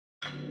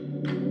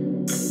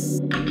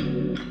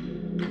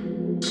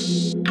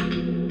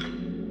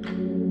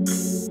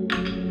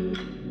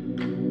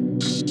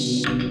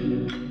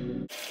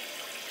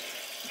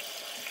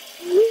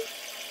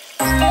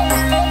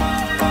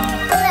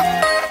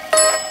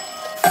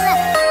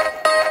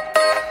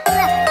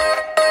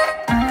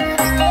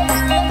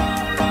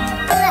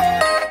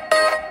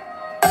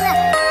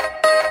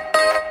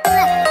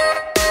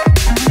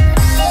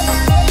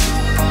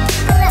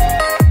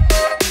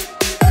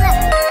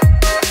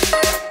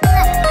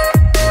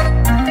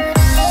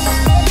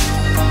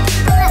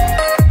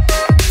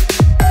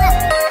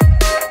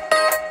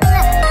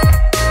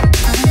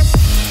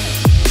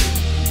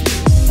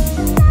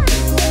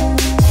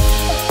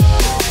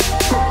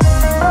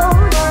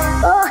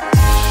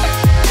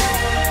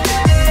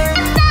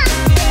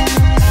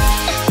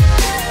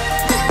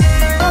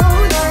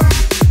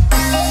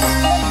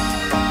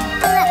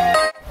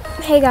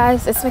Hey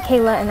guys, it's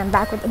Makaila and I'm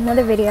back with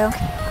another video.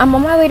 I'm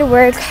on my way to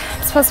work.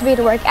 I'm supposed to be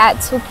to work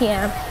at 2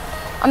 p.m.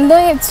 I'm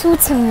doing it 2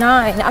 to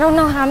 9. I don't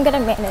know how I'm gonna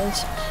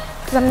manage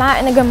because I'm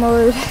not in a good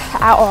mood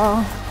at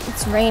all.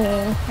 It's raining.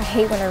 I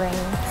hate when it rains.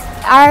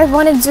 I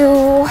want to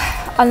do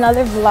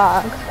another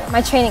vlog.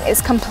 My training is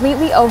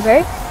completely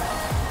over.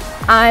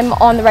 I'm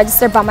on the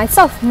register by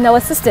myself, no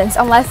assistance,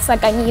 unless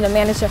like I need a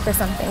manager for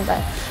something.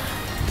 But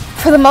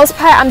for the most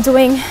part, I'm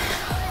doing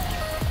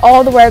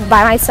all the work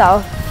by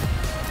myself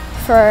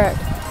for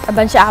a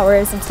bunch of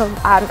hours until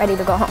I'm ready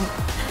to go home.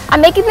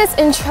 I'm making this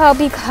intro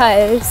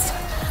because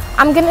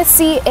I'm gonna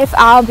see if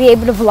I'll be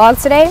able to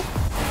vlog today.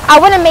 I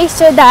want to make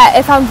sure that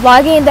if I'm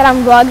vlogging, that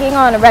I'm vlogging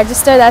on a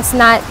register that's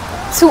not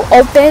too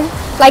open,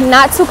 like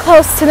not too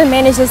close to the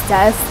manager's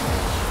desk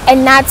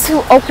and not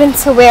too open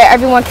to where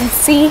everyone can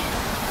see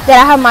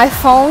that I have my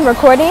phone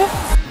recording.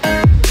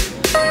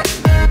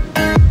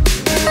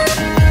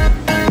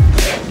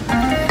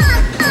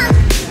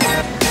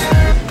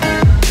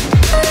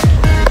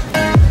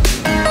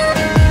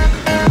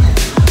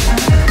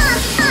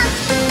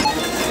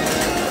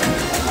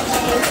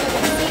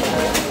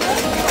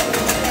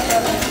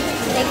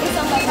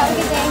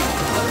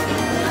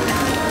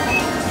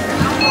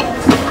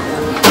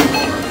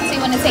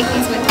 Take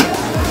these with you.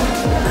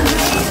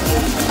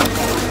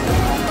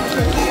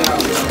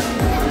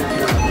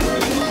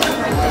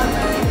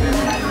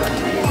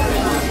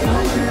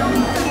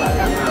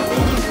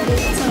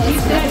 So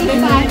it's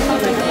 55.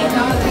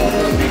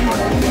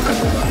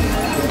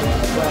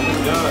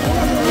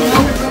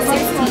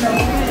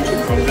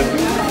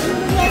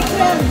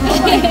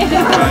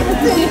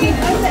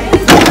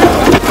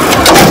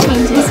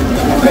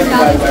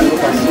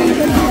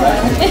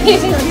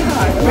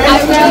 I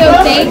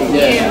will. Thank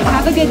you.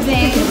 Have a good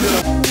day.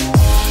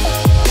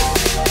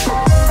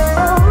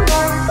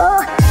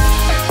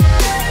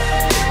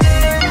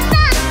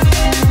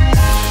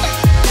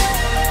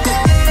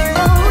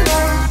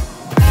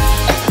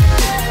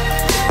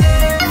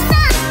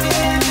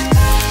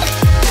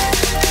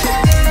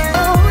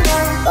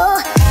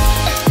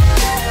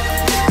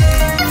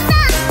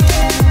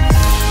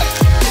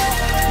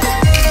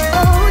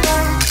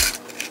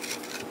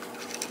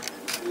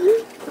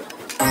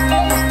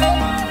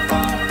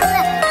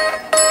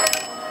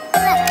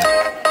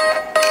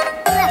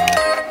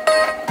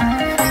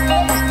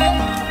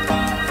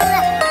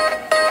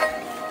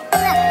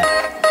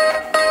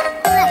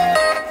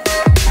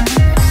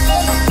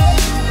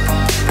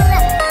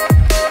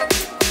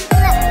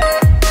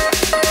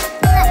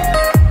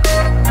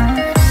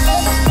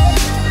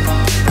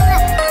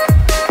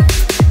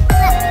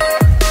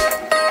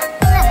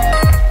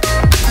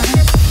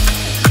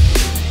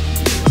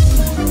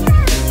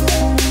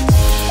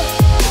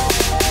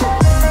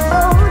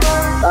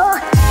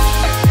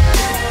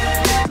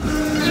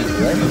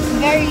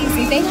 Very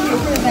easy. Thank you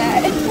for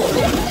that. I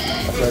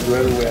do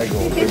everywhere I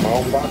go. Take my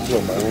own box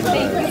up, my own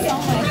bag. Thank you so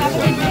much. Have a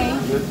good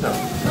day. Good stuff.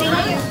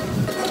 Thank you.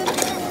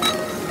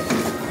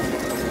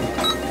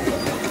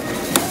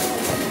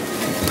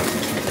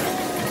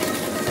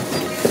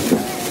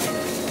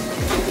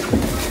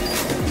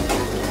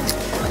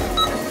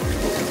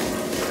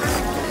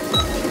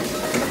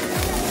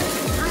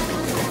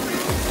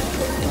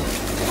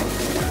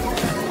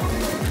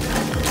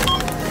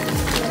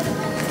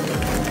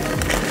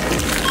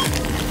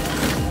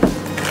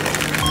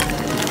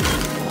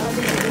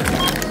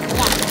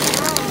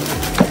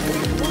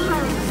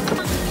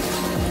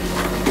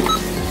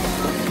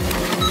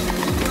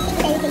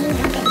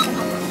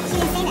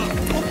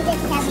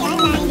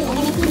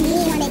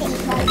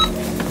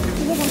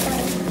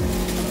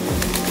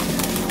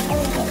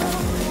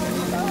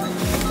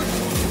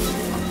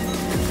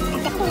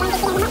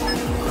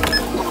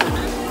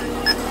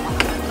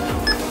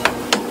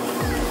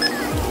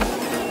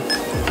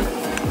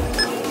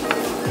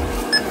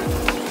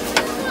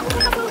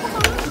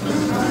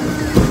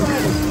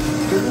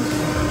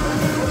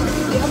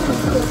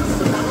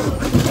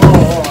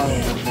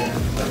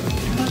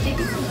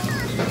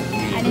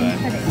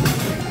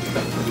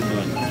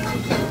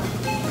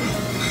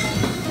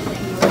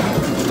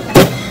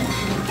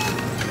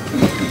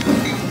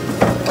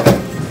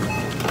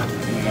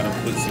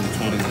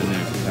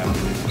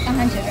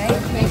 100, right?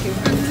 Thank you.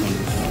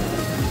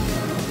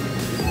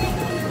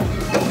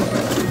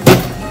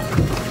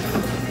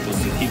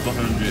 So keep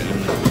 100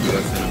 and the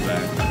rest in the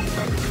bag.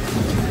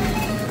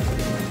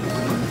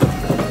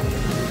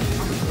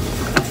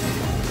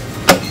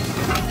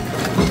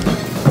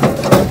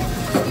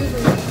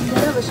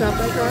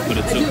 Shopping cart? Put a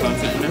 2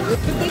 concept in there? No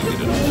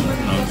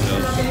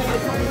shells.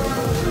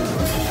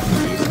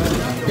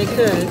 They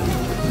could,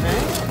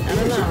 right? I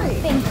don't know.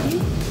 Thank you.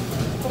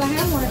 Well, I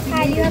have one.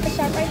 Hi, do you have a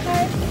ShopRite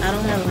card? I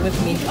don't have it with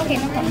me. Okay,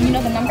 no problem. You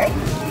know the number?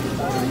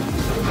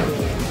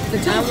 The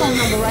telephone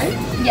number, right?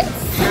 Yes.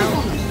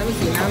 Now, let me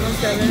see.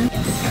 917.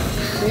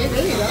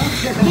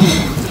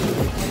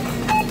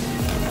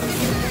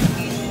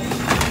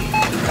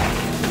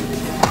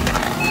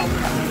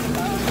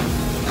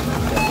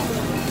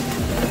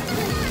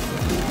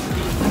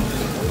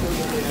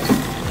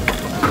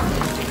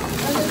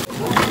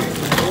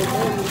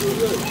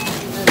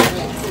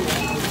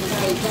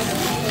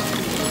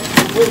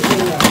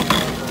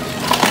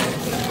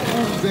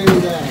 There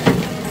you go.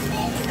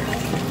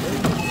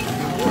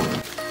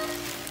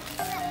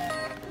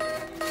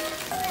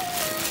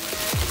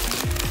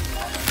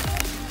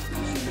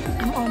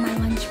 I'm on my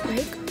lunch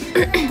break.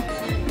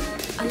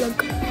 I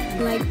look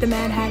like the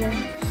Mad Hatter.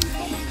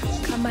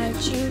 Got my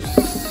juice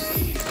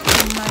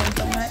and my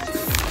donuts.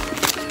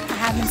 I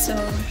have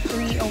until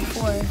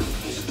 3:04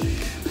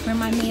 for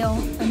my meal,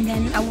 and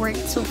then I work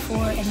till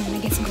 4, and then I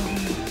get to go home.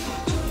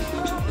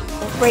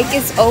 Break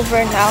is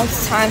over now.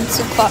 It's time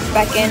to clock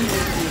back in.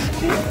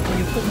 You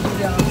put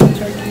the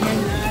turkey in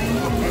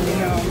and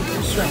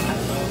the shrimp.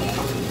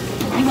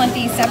 You want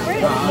these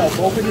separate? No,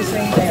 both in the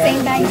same bag.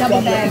 Same bag,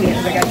 double bag.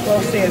 They got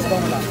 12 stairs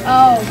going up.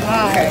 Oh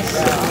gosh.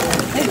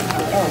 Okay.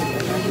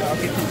 I'll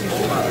get the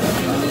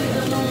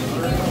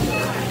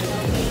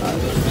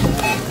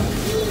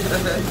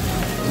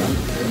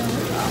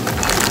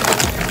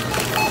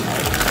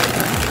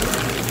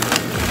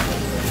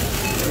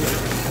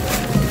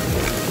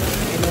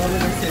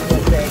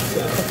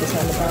put this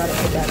on the bottom,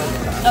 put that on the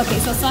bottom. Okay,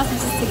 so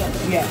sausages together.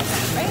 Yes.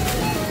 Right?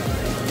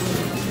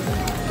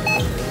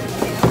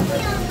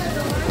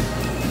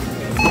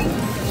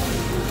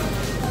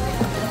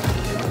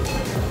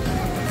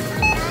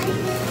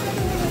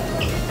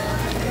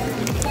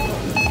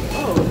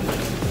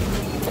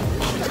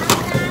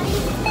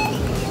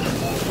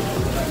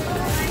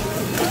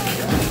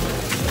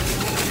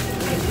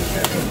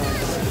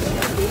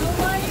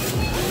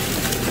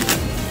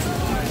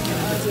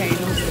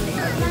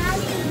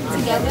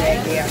 Together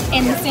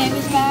in the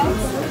sandwich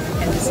bags.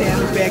 And the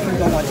sandwich bag can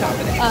go on top of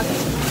that.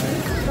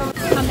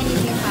 Okay. How many do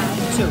you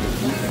have? 2.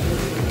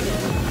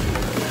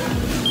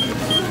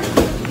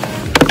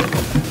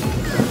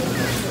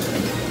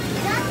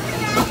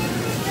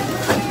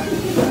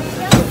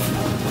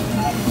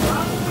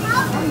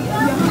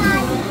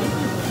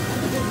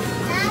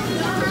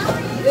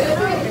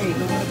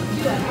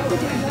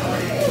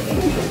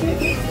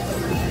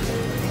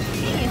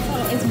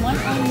 It's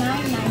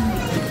 $109.90.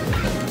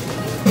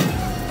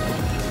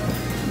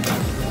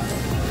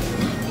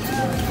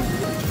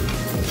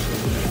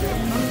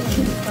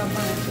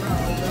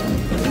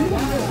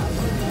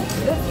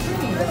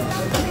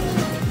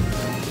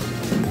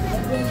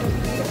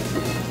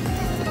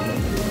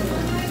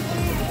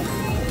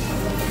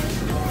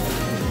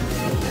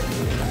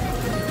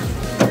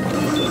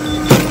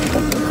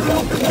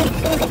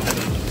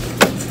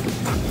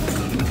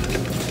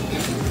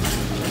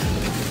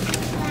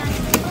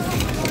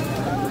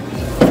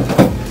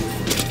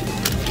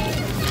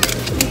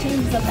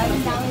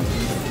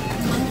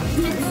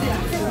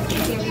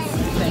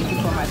 Thank you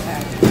for my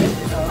pack.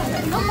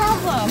 No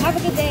problem. Have a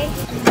good day.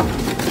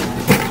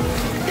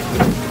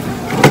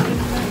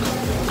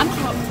 I'm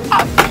close.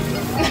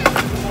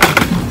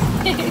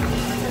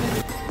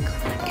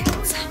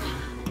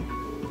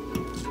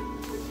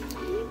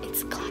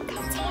 It's clock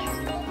out time.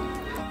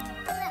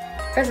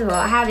 First of all,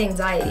 I have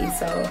anxiety,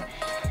 so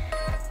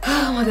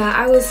oh my god,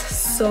 I was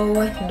so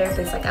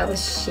nervous. Like I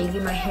was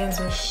shaking, my hands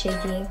were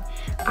shaking.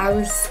 I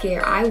was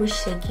scared. I was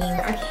shaking.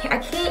 I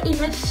can't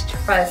even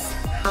stress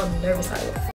how nervous I was.